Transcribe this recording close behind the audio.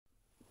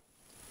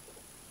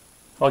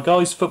Hi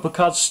guys, Football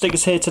Cards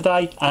Stickers here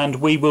today,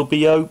 and we will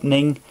be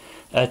opening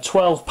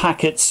 12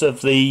 packets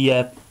of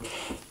the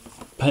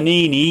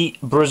Panini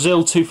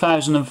Brazil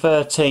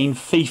 2013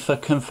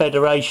 FIFA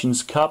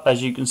Confederations Cup.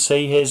 As you can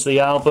see, here's the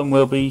album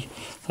we'll be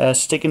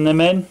sticking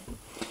them in.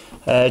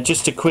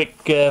 Just a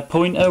quick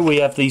pointer, we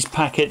have these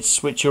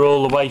packets which are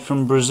all the way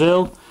from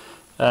Brazil.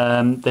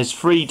 There's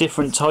 3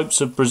 different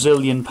types of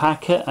Brazilian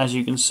packet. As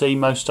you can see,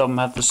 most of them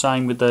have the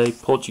same with the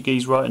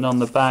Portuguese writing on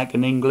the back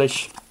and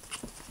English.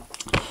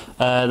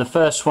 The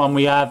first one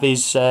we have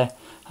is,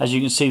 as you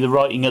can see the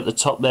writing at the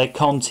top there,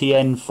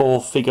 Contém for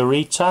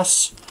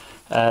Figuritas.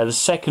 The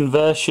second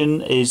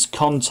version is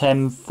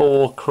Contém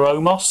for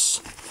Cromos.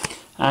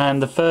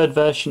 And the third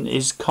version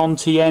is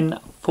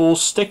Contém for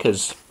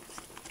Stickers.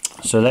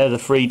 So they're the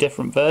 3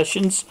 different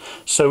versions.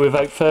 So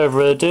without further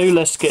ado,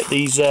 let's get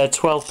these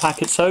 12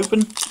 packets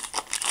open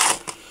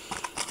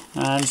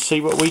and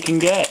see what we can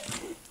get.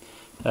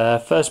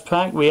 First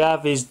pack we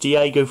have is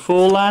Diego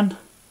Forlan.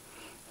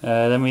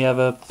 Then we have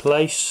a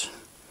place,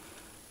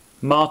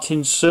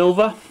 Martin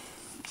Silva,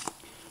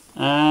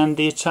 and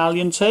the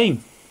Italian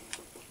team.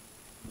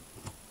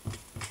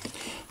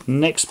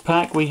 Next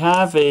pack we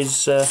have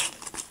is, here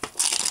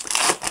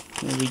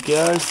we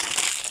go,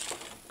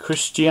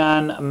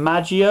 Christian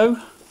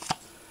Maggio,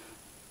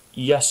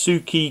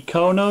 Yasuki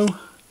Kono,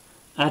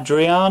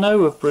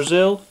 Adriano of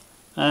Brazil,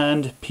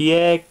 and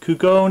Pierre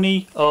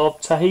Cugoni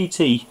of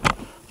Tahiti,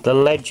 the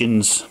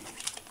legends.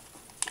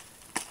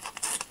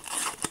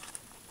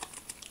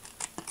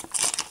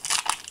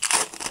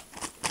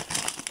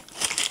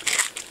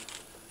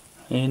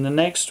 In the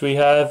next we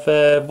have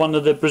one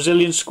of the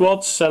Brazilian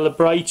squads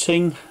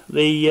celebrating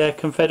the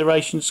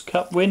Confederations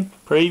Cup win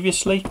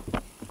previously.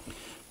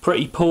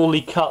 Pretty poorly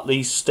cut,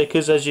 these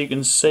stickers, as you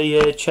can see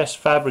here. Chess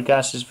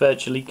Fabregas is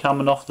virtually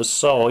coming off the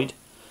side.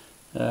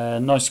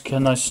 Nice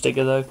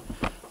sticker though.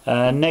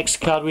 Next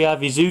card we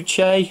have is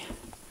Uche,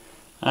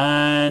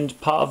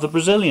 and part of the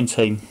Brazilian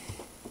team.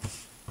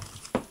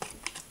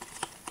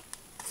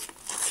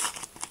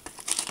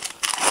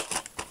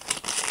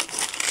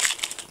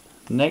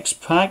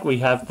 Next pack we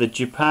have the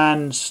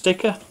Japan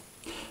sticker,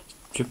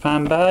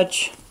 Japan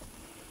badge,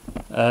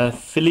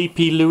 Felipe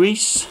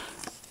Luis,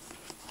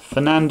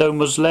 Fernando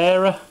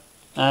Muslera,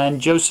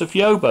 and Joseph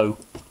Yobo.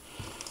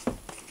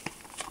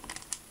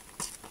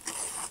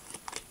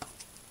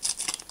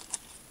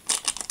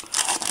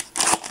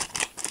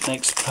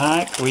 Next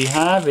pack we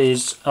have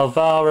is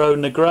Alvaro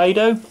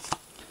Negredo,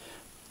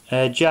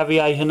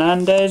 Javier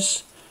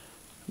Hernandez,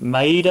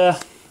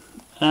 Maeda,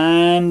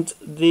 and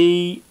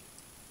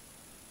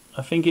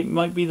I think it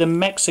might be the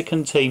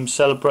Mexican team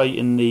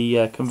celebrating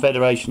the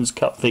Confederations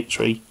Cup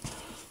victory.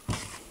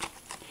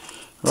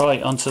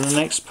 Right, on to the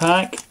next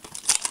pack.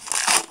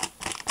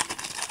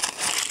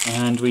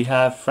 And we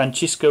have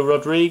Francisco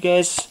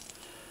Rodriguez,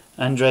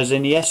 Andres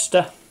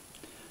Iniesta,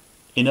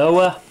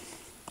 Inoa,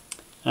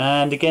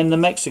 and again the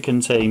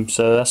Mexican team.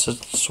 So that's a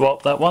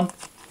swap, that one.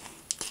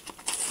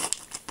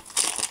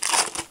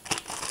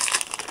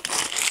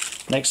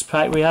 Next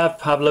pack we have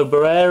Pablo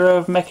Barrera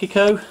of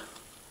Mexico.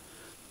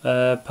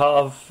 Part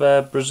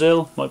of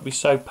Brazil, might be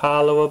Sao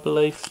Paulo I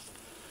believe.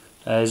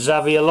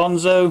 Xavi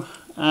Alonso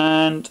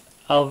and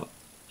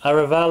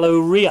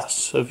Arevalo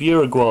Rios of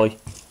Uruguay.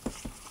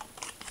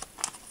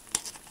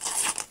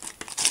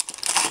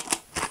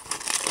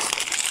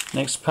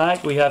 Next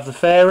pack we have the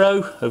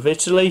Pharaoh of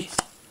Italy,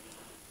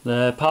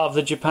 part of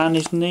the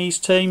Japanese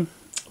team,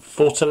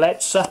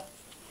 Fortaleza,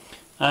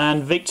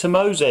 and Victor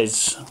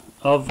Moses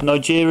of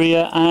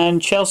Nigeria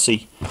and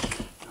Chelsea.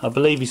 I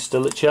believe he's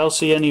still at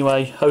Chelsea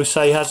anyway.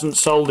 Jose hasn't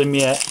sold him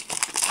yet.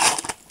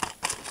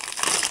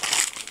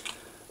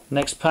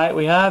 Next pack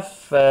we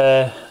have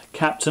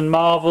Captain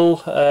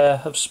Marvel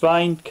of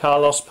Spain,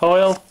 Carlos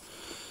Puyol.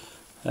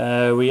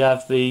 We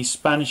have the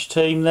Spanish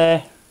team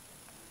there.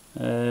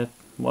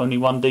 Only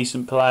one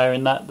decent player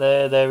in that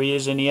there. There he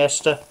is,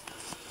 Iniesta.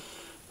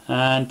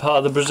 And part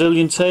of the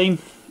Brazilian team.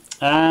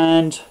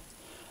 And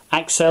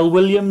Axel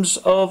Williams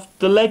of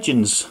the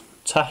Legends,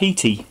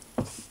 Tahiti.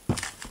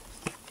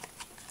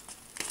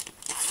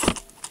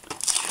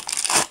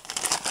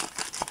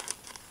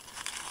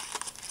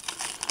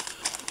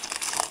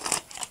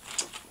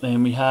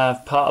 Then we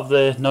have part of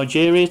the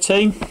Nigeria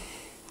team,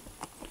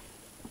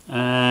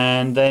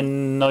 and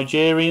then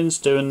Nigerians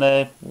doing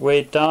their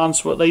weird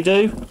dance, what they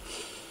do.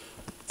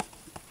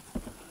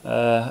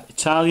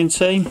 Italian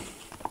team,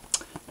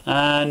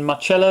 and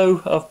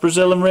Marcelo of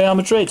Brazil and Real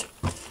Madrid.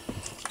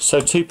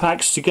 So 2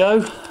 packs to go.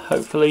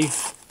 Hopefully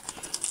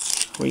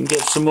we can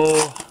get some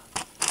more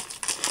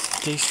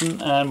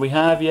decent. And we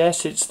have,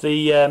 yes, it's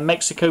the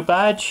Mexico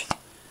badge,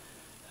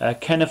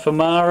 Kenneth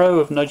Amaro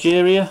of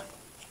Nigeria,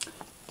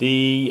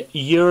 the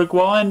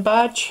Uruguayan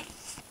badge,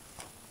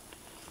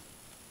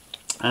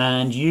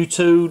 and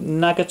Yuto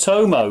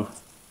Nagatomo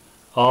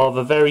of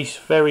a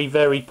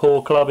very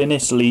poor club in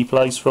Italy he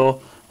plays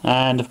for,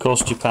 and of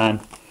course Japan.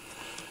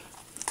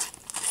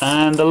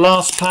 And the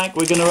last pack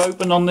we're going to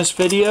open on this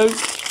video,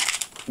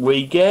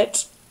 we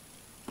get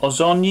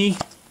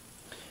Ozonyi,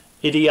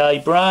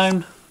 Idiye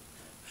Brown,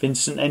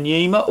 Vincent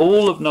Enyema,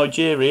 all of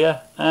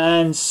Nigeria,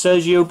 and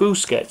Sergio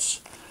Busquets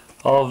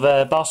of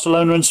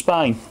Barcelona and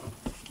Spain.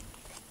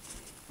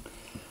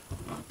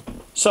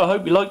 So I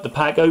hope you liked the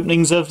pack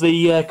openings of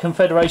the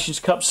Confederations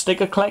Cup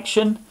sticker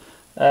collection.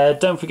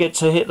 Don't forget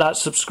to hit that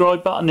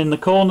subscribe button in the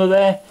corner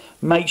there.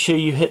 Make sure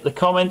you hit the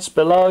comments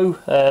below,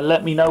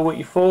 let me know what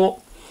you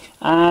thought,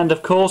 and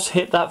of course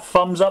hit that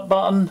thumbs up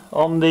button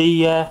on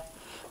the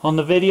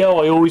video.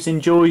 I always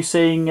enjoy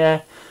seeing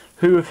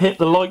who have hit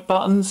the like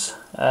buttons.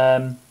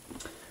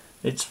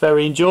 It's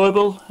very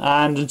enjoyable,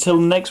 and until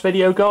the next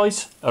video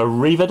guys,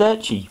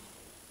 arrivederci.